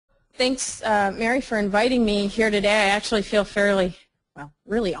Thanks, Mary, for inviting me here today. I actually feel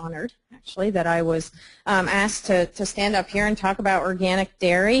really honored, actually, that I was asked to stand up here and talk about organic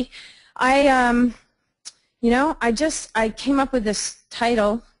dairy. I came up with this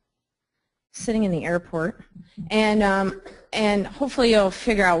title sitting in the airport, and hopefully you'll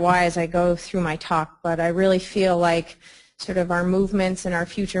figure out why as I go through my talk, but I really feel like sort of our movements and our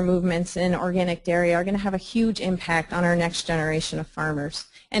future movements in organic dairy are going to have a huge impact on our next generation of farmers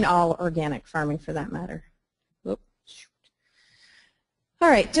and all organic farming for that matter. All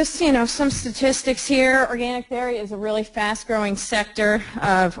right, just some statistics here. Organic dairy is a really fast-growing sector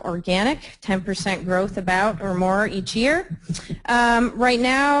of organic, 10% growth about or more each year. Right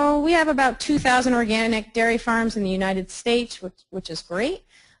now, we have about 2,000 organic dairy farms in the United States, which is great.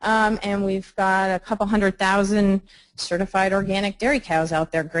 And we've got a couple 100,000 certified organic dairy cows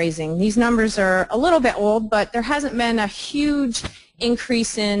out there grazing. These numbers are a little bit old, but there hasn't been a huge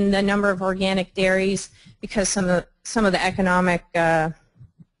increase in the number of organic dairies because some of the economic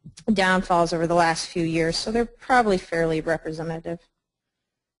downfalls over the last few years, so they're probably fairly representative.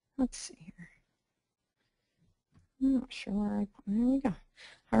 Let's see here. I'm not sure where there we go.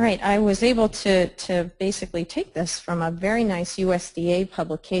 All right, I was able to basically take this from a very nice USDA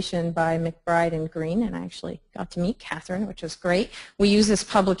publication by McBride and Green, and I actually got to meet Catherine, which was great. We use this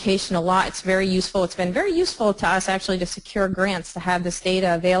publication a lot. It's very useful. It's been very useful to us actually to secure grants to have this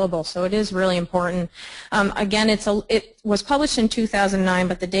data available, so it is really important. Again, it was published in 2009,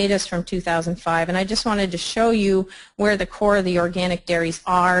 but the data is from 2005, and I just wanted to show you where the core of the organic dairies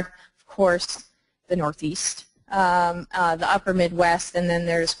are. Of course, the Northeast. The upper Midwest, and then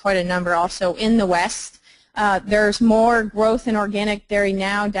there's quite a number also in the West. There's more growth in organic dairy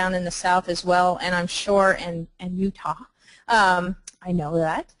now down in the South as well, and I'm sure, and Utah. I know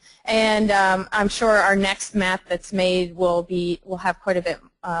that. And I'm sure our next map that's made will have quite a bit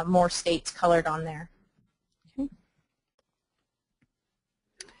more states colored on there.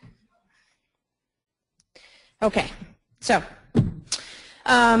 Okay, so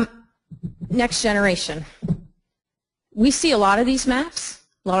next generation. We see a lot of these maps,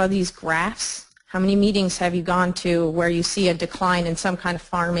 a lot of these graphs. How many meetings have you gone to where you see a decline in some kind of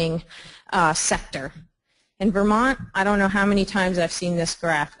farming sector? In Vermont, I don't know how many times I've seen this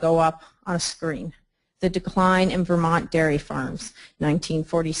graph go up on a screen. The decline in Vermont dairy farms.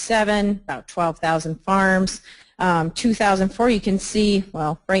 1947, about 12,000 farms. 2004, you can see,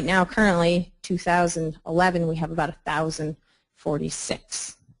 well, right now, currently, 2011, we have about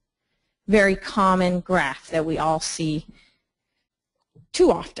 1,046. Very common graph that we all see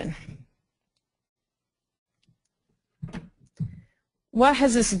too often. What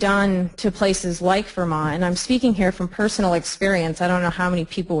has this done to places like Vermont? And I'm speaking here from personal experience. I don't know how many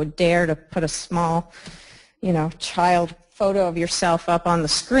people would dare to put a small, child photo of yourself up on the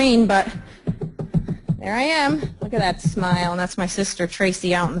screen, but there I am. Look at that smile, and that's my sister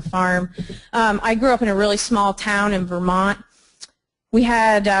Tracy out on the farm. I grew up in a really small town in Vermont. We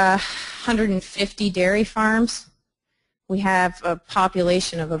had 150 dairy farms. We have a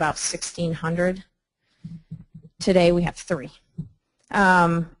population of about 1,600. Today we have 3.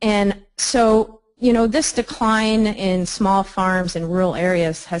 And so, this decline in small farms in rural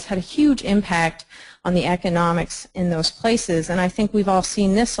areas has had a huge impact on the economics in those places. And I think we've all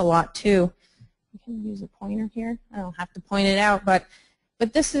seen this a lot too. You can use a pointer here. I don't have to point it out, but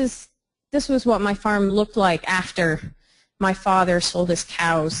this was what my farm looked like after my father sold his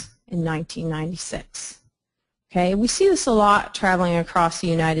cows in 1996. Okay, we see this a lot traveling across the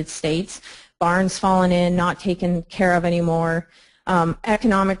United States. Barns falling in, not taken care of anymore.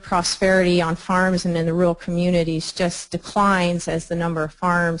 Economic prosperity on farms and in the rural communities just declines as the number of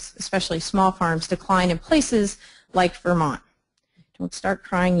farms, especially small farms, decline in places like Vermont. Don't start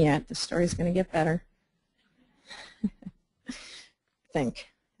crying yet. The story's going to get better.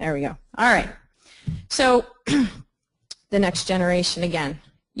 There we go. All right. So the next generation again.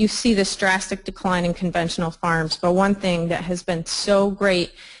 You see this drastic decline in conventional farms, but one thing that has been so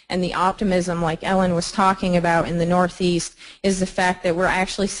great, and the optimism like Ellen was talking about in the Northeast, is the fact that we're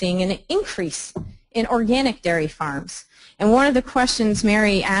actually seeing an increase in organic dairy farms. And one of the questions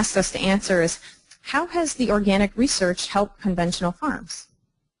Mary asked us to answer is, how has the organic research helped conventional farms?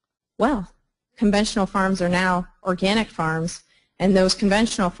 Well, conventional farms are now organic farms, and those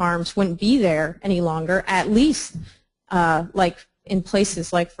conventional farms wouldn't be there any longer, at least like in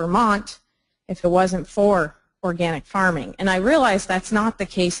places like Vermont, if it wasn't for organic farming. And I realize that's not the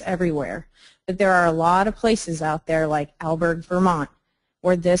case everywhere, but there are a lot of places out there like Alberg, Vermont,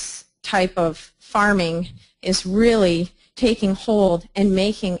 where this type of farming is really taking hold and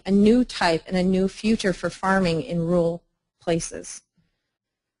making a new type and a new future for farming in rural places.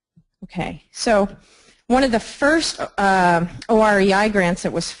 Okay, so one of the first OREI grants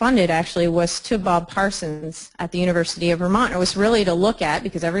that was funded actually was to Bob Parsons at the University of Vermont. It was really to look at,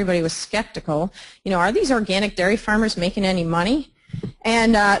 because everybody was skeptical, you know, are these organic dairy farmers making any money?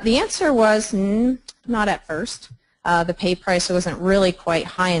 And the answer was not at first. The pay price wasn't really quite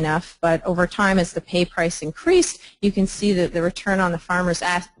high enough, but over time as the pay price increased, you can see that the return on the farmer's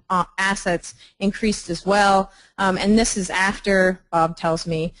assets increased as well. And this is after, Bob tells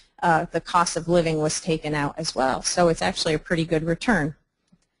me, the cost of living was taken out as well. So it's actually a pretty good return.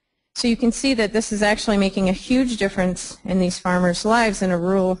 So you can see that this is actually making a huge difference in these farmers' lives in a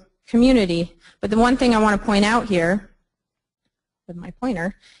rural community. But the one thing I want to point out here with my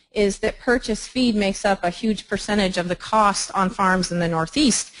pointer is that purchase feed makes up a huge percentage of the cost on farms in the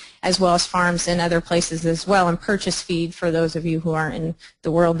Northeast, as well as farms in other places as well. And purchase feed, for those of you who aren't in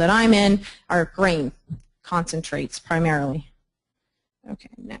the world that I'm in, are grain concentrates primarily. Okay,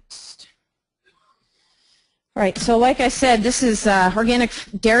 next. All right, so like I said, this is organic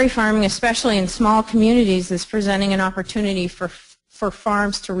dairy farming, especially in small communities, is presenting an opportunity for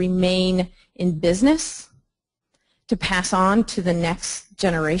farms to remain in business, to pass on to the next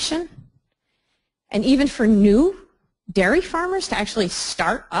generation, and even for new dairy farmers to actually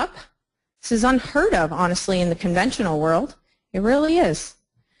start up. This is unheard of, honestly, in the conventional world. It really is.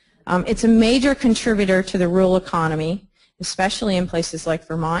 It's a major contributor to the rural economy, especially in places like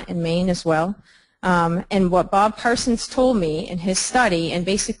Vermont and Maine as well. And what Bob Parsons told me in his study, and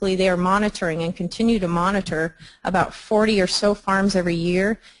basically they are monitoring and continue to monitor about 40 or so farms every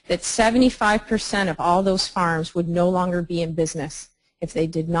year, that 75% of all those farms would no longer be in business if they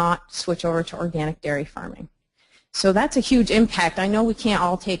did not switch over to organic dairy farming. So that's a huge impact. I know we can't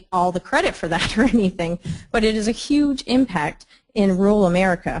all take all the credit for that or anything, but it is a huge impact in rural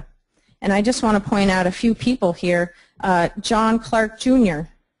America. And I just want to point out a few people here. John Clark Jr.,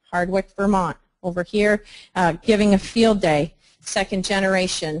 Hardwick, Vermont, over here, giving a field day, second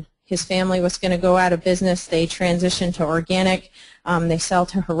generation. His family was going to go out of business. They transitioned to organic. They sell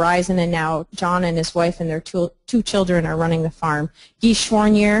to Horizon, and now John and his wife and their two children are running the farm. Guy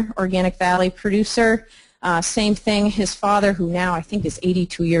Schwarnier, Organic Valley producer. Same thing, his father, who now I think is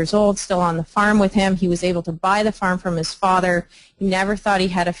 82 years old, still on the farm with him. He was able to buy the farm from his father. He never thought he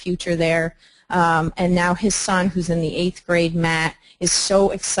had a future there. And now his son, who's in the 8th grade, Matt, is so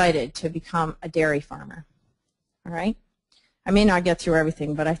excited to become a dairy farmer. All right? I may not get through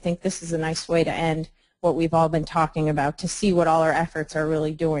everything, but I think this is a nice way to end what we've all been talking about, to see what all our efforts are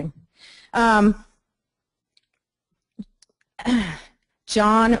really doing.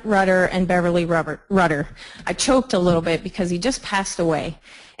 John Rudder and Beverly Rudder. I choked a little bit because he just passed away,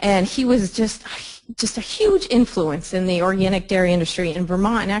 and he was just a huge influence in the organic dairy industry in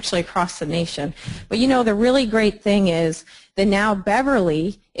Vermont and actually across the nation. But you know, the really great thing is that now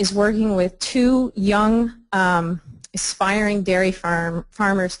Beverly is working with 2 young aspiring dairy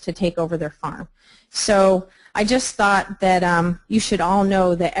farmers to take over their farm. So I just thought that you should all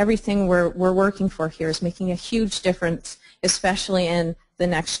know that everything we're working for here is making a huge difference, especially in the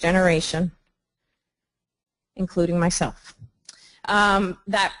next generation, including myself.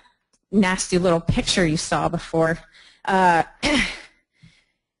 That nasty little picture you saw before, it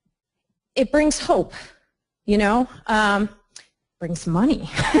brings hope, you know, brings money,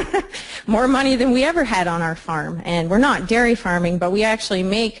 more money than we ever had on our farm. And we're not dairy farming, but we actually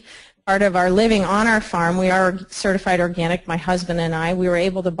make part of our living on our farm. We are certified organic, my husband and I. We were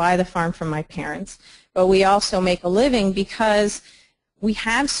able to buy the farm from my parents, but we also make a living because we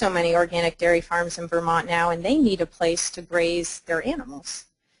have so many organic dairy farms in Vermont now, and they need a place to graze their animals.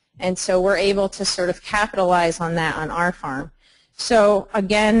 And so we're able to sort of capitalize on that on our farm. So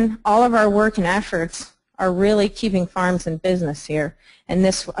again, all of our work and efforts are really keeping farms in business here. And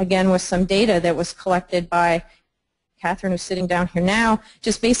this, again, was some data that was collected by Catherine, who's sitting down here now,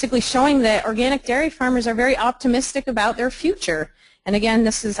 just basically showing that organic dairy farmers are very optimistic about their future. And again,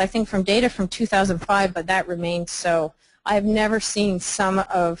 this is, I think, from data from 2005, but that remains so. I've never seen some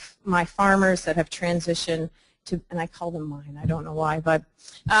of my farmers that have transitioned to, and I call them mine, I don't know why, but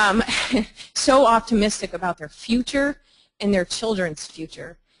so optimistic about their future and their children's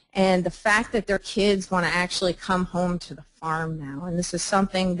future. And the fact that their kids want to actually come home to the farm now, and this is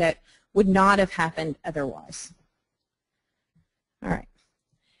something that would not have happened otherwise. All right.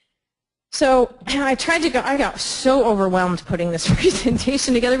 So I got so overwhelmed putting this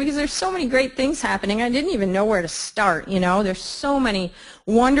presentation together because there's so many great things happening. I didn't even know where to start, you know. There's so many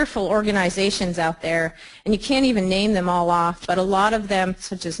wonderful organizations out there, and you can't even name them all off, but a lot of them,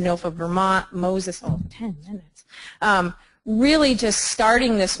 such as NOFA Vermont, Moses, 10 minutes, really just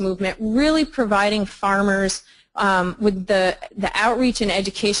starting this movement, really providing farmers with the outreach and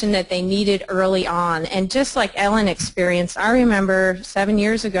education that they needed early on. And just like Ellen experienced, I remember 7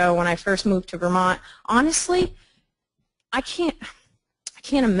 years ago when I first moved to Vermont, honestly, I can't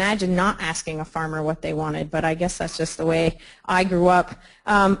imagine not asking a farmer what they wanted, but I guess that's just the way I grew up.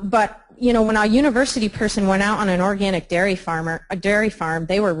 But you know, when a university person went out on an organic dairy farm,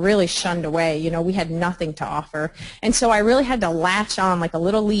 they were really shunned away. You know, we had nothing to offer. And so I really had to latch on like a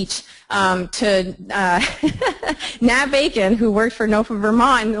little leech to Nat Bacon, who worked for NOFA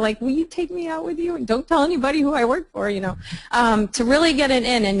Vermont, and like, will you take me out with you? And don't tell anybody who I work for, you know, to really get it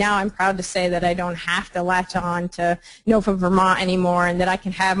in. And now I'm proud to say that I don't have to latch on to NOFA Vermont anymore, and that I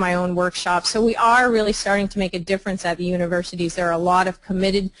can have my own workshop. So we are really starting to make a difference at the universities. There are a lot of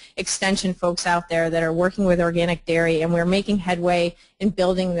committed extension folks out there that are working with organic dairy, and we're making headway in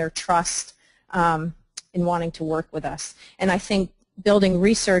building their trust in wanting to work with us. And I think building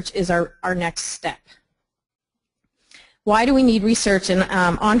research is our next step. Why do we need research? And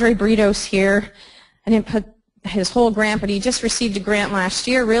Andre Brito's here. I didn't put his whole grant, but he just received a grant last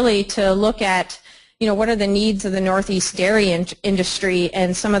year really to look at, you know, what are the needs of the Northeast dairy industry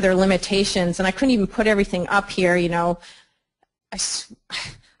and some of their limitations. And I couldn't even put everything up here, you know.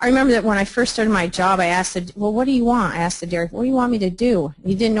 I remember that when I first started my job, I asked, well, what do you want? I asked the dairy, what do you want me to do? And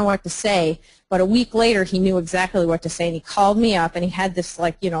he didn't know what to say, but a week later he knew exactly what to say, and he called me up, and he had this,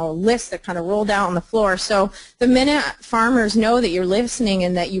 like, you know, list that kind of rolled out on the floor. So the minute farmers know that you're listening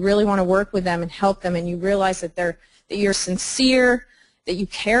and that you really want to work with them and help them, and you realize that you're sincere, that you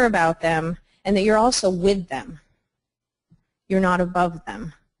care about them, and that you're also with them, you're not above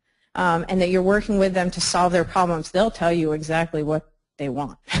them, and that you're working with them to solve their problems, they'll tell you exactly what they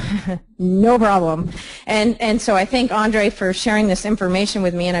want. No problem. And so I thank Andre for sharing this information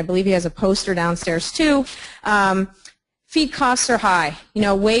with me, and I believe he has a poster downstairs too. Feed costs are high. You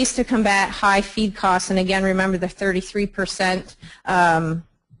know, ways to combat high feed costs, and again, remember the 33%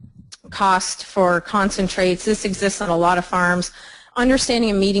 cost for concentrates. This exists on a lot of farms.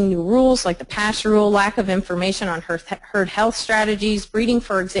 Understanding and meeting new rules like the pasture rule, lack of information on herd health strategies, breeding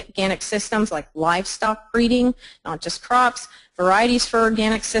for organic systems like livestock breeding, not just crops, varieties for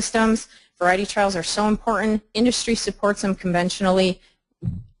organic systems. Variety trials are so important. Industry supports them conventionally,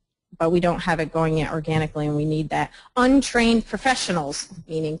 but we don't have it going yet organically, and we need that. Untrained professionals,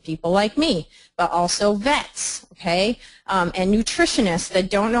 meaning people like me, but also vets, okay, and nutritionists that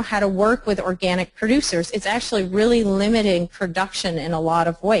don't know how to work with organic producers. It's actually really limiting production in a lot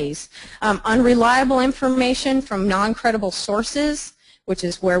of ways. Unreliable information from non-credible sources, which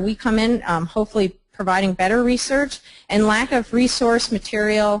is where we come in, hopefully providing better research, and lack of resource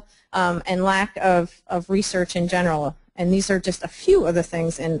material and lack of research in general. And these are just a few of the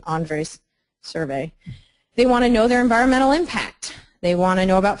things in Andre's survey. They want to know their environmental impact. They want to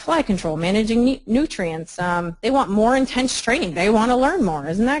know about fly control, managing nutrients. They want more intense training. They want to learn more.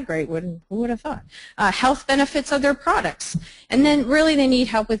 Isn't that great? Who would have thought? Health benefits of their products. And then really they need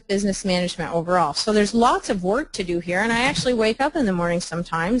help with business management overall. So there's lots of work to do here, and I actually wake up in the morning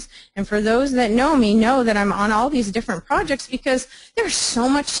sometimes, and for those that know me know that I'm on all these different projects because there's so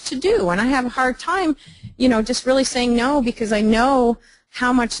much to do, and I have a hard time, you know, just really saying no, because I know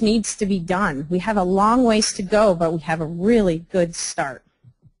how much needs to be done. We have a long ways to go, but we have a really good start.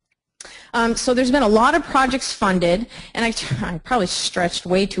 So there's been a lot of projects funded, and I probably stretched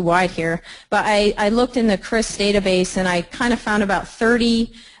way too wide here, but I looked in the CRIS database, and I kind of found about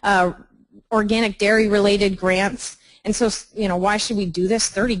 30 organic dairy related grants. And so, you know, why should we do this?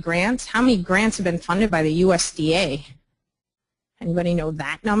 30 grants? How many grants have been funded by the USDA? Anybody know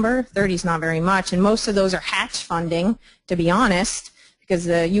that number? 30 is not very much, and most of those are hatch funding, to be honest, because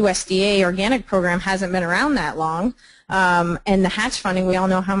the USDA organic program hasn't been around that long, and the hatch funding, we all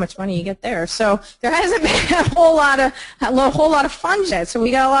know how much money you get there. So there hasn't been a whole lot of funds yet. So we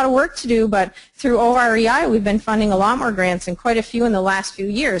got a lot of work to do, but through OREI we've been funding a lot more grants, and quite a few in the last few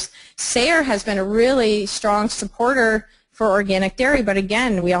years. SARE has been a really strong supporter for organic dairy, but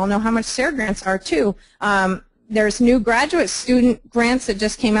again, we all know how much SARE grants are too. There's new graduate student grants that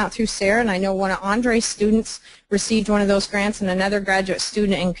just came out through SARE, and I know one of Andre's students received one of those grants, and another graduate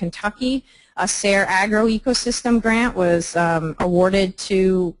student in Kentucky. A SARE Agro-Ecosystem grant was awarded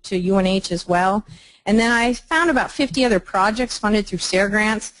to UNH as well. And then I found about 50 other projects funded through SARE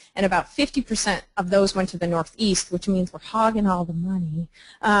grants, and about 50% of those went to the Northeast, which means we're hogging all the money.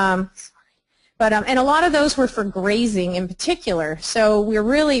 And a lot of those were for grazing in particular. So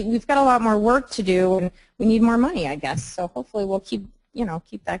we've got a lot more work to do, and we need more money, I guess. So hopefully we'll keep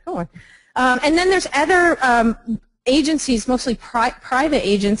that going. And then there's other agencies, mostly private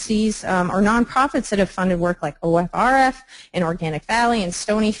agencies or nonprofits that have funded work like OFRF and Organic Valley and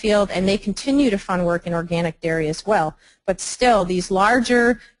Stonyfield, and they continue to fund work in organic dairy as well. But still, these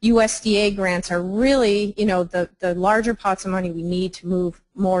larger USDA grants are really, you know, the larger pots of money we need to move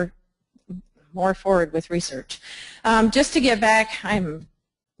more forward with research. Just to get back, I'm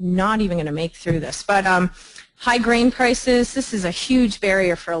not even going to make through this, but high grain prices, this is a huge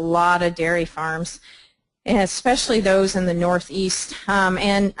barrier for a lot of dairy farms, and especially those in the Northeast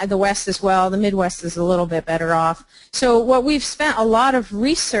and the West as well. The Midwest is a little bit better off. So what we've spent a lot of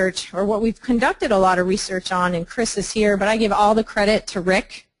research, or what we've conducted a lot of research on, and Chris is here, but I give all the credit to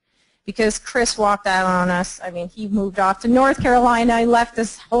Rick, because Chris walked out on us. I mean, he moved off to North Carolina. He left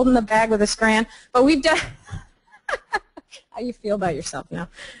us holding the bag with a scran. But we've done how you feel about yourself now?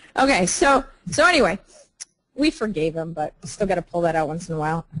 Okay, so anyway, we forgave him, but still got to pull that out once in a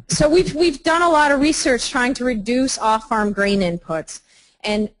while. So we've done a lot of research trying to reduce off-farm grain inputs,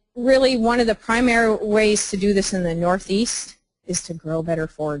 and really one of the primary ways to do this in the Northeast is to grow better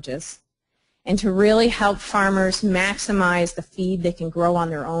forages and to really help farmers maximize the feed they can grow on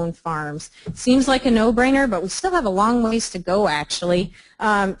their own farms. It seems like a no-brainer, but we still have a long ways to go, actually,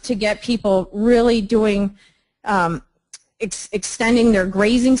 to get people really doing extending their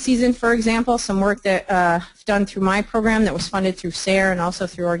grazing season, for example. Some work that I've done through my program that was funded through SARE and also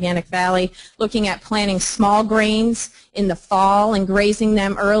through Organic Valley, looking at planting small grains in the fall and grazing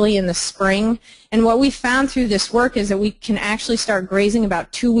them early in the spring. And what we found through this work is that we can actually start grazing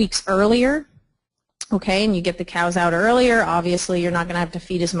about 2 weeks earlier. Okay, and you get the cows out earlier, obviously you're not going to have to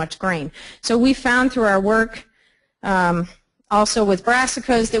feed as much grain. So we found through our work also with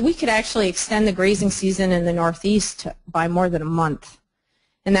brassicas that we could actually extend the grazing season in the Northeast by more than a month.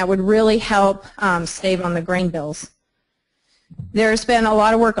 And that would really help save on the grain bills. There's been a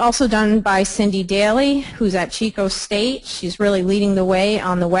lot of work also done by Cindy Daly, who's at Chico State. She's really leading the way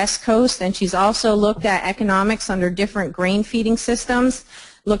on the West Coast, and she's also looked at economics under different grain feeding systems,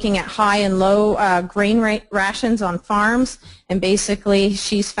 looking at high and low grain rations on farms, and basically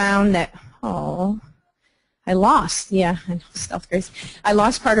she's found that, oh, I lost, yeah, I know, stealth grace. I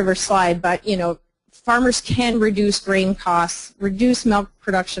lost part of her slide, but you know, farmers can reduce grain costs, reduce milk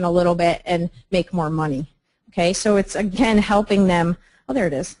production a little bit, and make more money. Okay, so it's again helping them. Oh, there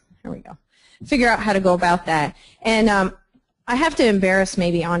it is. There we go. Figure out how to go about that. And I have to embarrass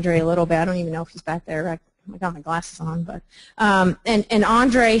maybe Andre a little bit. I don't even know if he's back there. I got my glasses on, but and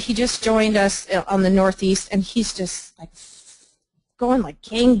Andre, he just joined us on the Northeast, and he's just like going like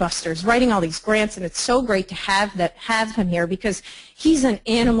gangbusters, writing all these grants, and it's so great to have him here because he's an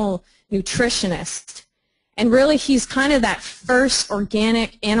animal nutritionist, and really he's kind of that first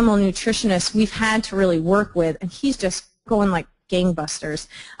organic animal nutritionist we've had to really work with, and he's just going like gangbusters.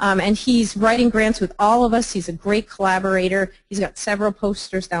 And he's writing grants with all of us. He's a great collaborator. He's got several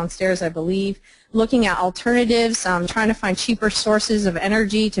posters downstairs, I believe, looking at alternatives, trying to find cheaper sources of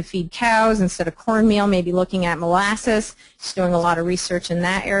energy to feed cows instead of cornmeal, maybe looking at molasses. He's doing a lot of research in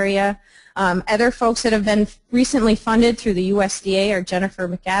that area. Other folks that have been recently funded through the USDA are Jennifer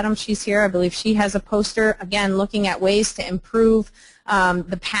McAdams. She's here. I believe she has a poster, again, looking at ways to improve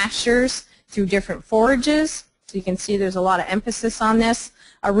the pastures through different forages. So you can see there's a lot of emphasis on this.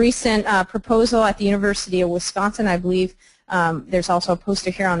 A recent proposal at the University of Wisconsin, I believe, there's also a poster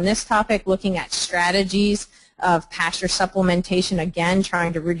here on this topic looking at strategies of pasture supplementation, again,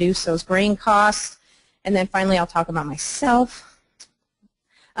 trying to reduce those grain costs. And then finally, I'll talk about myself.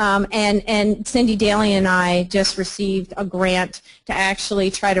 And Cindy Daly and I just received a grant to actually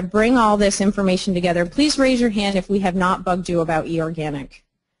try to bring all this information together. Please raise your hand if we have not bugged you about eOrganic.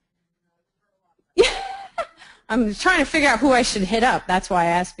 I'm trying to figure out who I should hit up. That's why I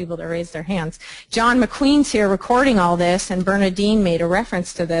asked people to raise their hands. John McQueen's here recording all this, and Bernadine made a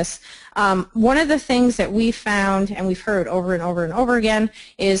reference to this. One of the things that we found, and we've heard over and over and over again,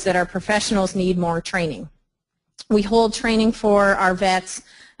 is that our professionals need more training. We hold training for our vets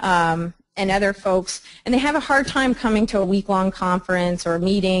and other folks, and they have a hard time coming to a week-long conference or a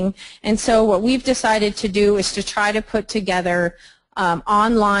meeting. And so what we've decided to do is to try to put together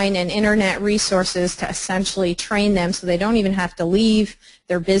online and internet resources to essentially train them so they don't even have to leave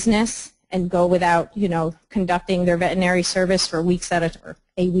their business and go without, you know, conducting their veterinary service for weeks at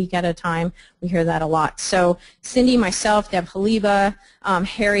a week at a time. We hear that a lot. So Cindy, myself, Deb Haliba,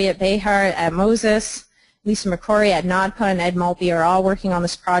 Harriet Behar at Moses, Lisa McCrory at NODPA, and Ed Maltby are all working on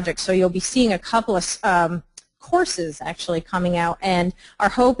this project. So you'll be seeing a couple of courses actually coming out, and our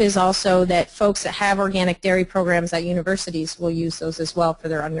hope is also that folks that have organic dairy programs at universities will use those as well for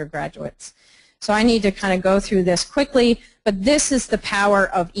their undergraduates. So I need to kind of go through this quickly, but this is the power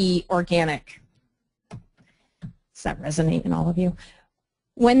of eOrganic. Does that resonate in all of you?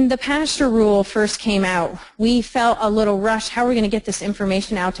 When the pasture rule first came out, we felt a little rush. How are we going to get this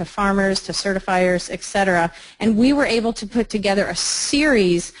information out to farmers, to certifiers, et cetera? And we were able to put together a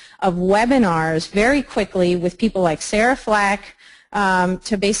series of webinars very quickly with people like Sarah Flack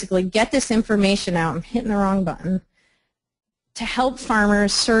to basically get this information out. I'm hitting the wrong button. To help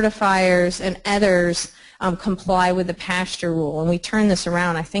farmers, certifiers, and others comply with the pasture rule. And we turned this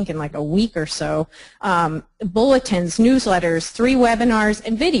around, I think, in like a week or so. Bulletins, newsletters, 3 webinars,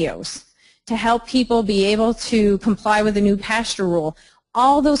 and videos to help people be able to comply with the new pasture rule.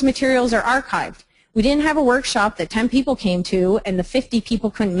 All those materials are archived. We didn't have a workshop that 10 people came to and the 50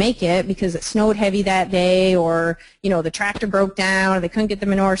 people couldn't make it because it snowed heavy that day, or the tractor broke down, or they couldn't get the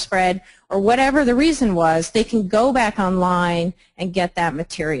manure spread, or whatever the reason was. They can go back online and get that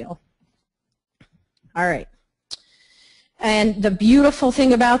material. All right. And the beautiful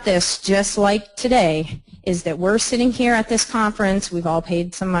thing about this, just like today, is that we're sitting here at this conference. We've all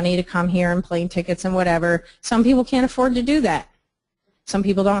paid some money to come here and plane tickets and whatever. Some people can't afford to do that. Some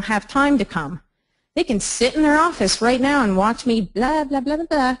people don't have time to come. They can sit in their office right now and watch me blah, blah, blah, blah,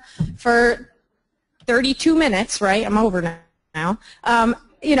 blah for 32 minutes, right? I'm over now.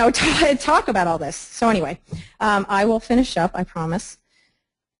 Talk about all this. So anyway, I will finish up, I promise.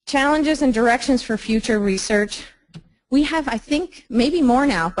 Challenges and directions for future research. We have, I think, maybe more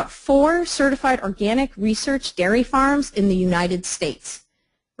now, but 4 certified organic research dairy farms in the United States.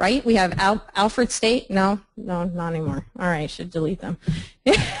 Right? We have Alfred State. No, not anymore. All right, should delete them.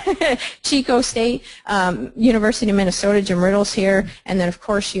 Chico State, University of Minnesota, Jim Riddle's here, and then, of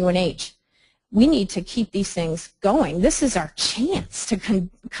course, UNH. We need to keep these things going. This is our chance to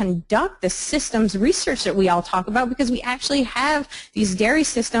conduct the systems research that we all talk about, because we actually have these dairy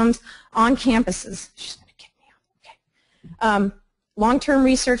systems on campuses. She's going to kick me out. Okay. Long-term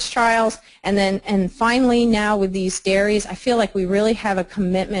research trials, and finally now with these dairies, I feel like we really have a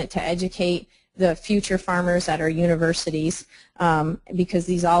commitment to educate the future farmers at our universities, because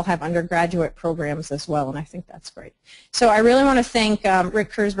these all have undergraduate programs as well, and I think that's great. So I really want to thank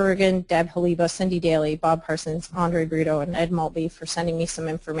Rick Kurzbergen, Deb Haliba, Cindy Daly, Bob Parsons, Andre Brito, and Ed Maltby for sending me some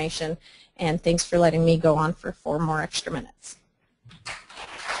information, and thanks for letting me go on for 4 more extra minutes.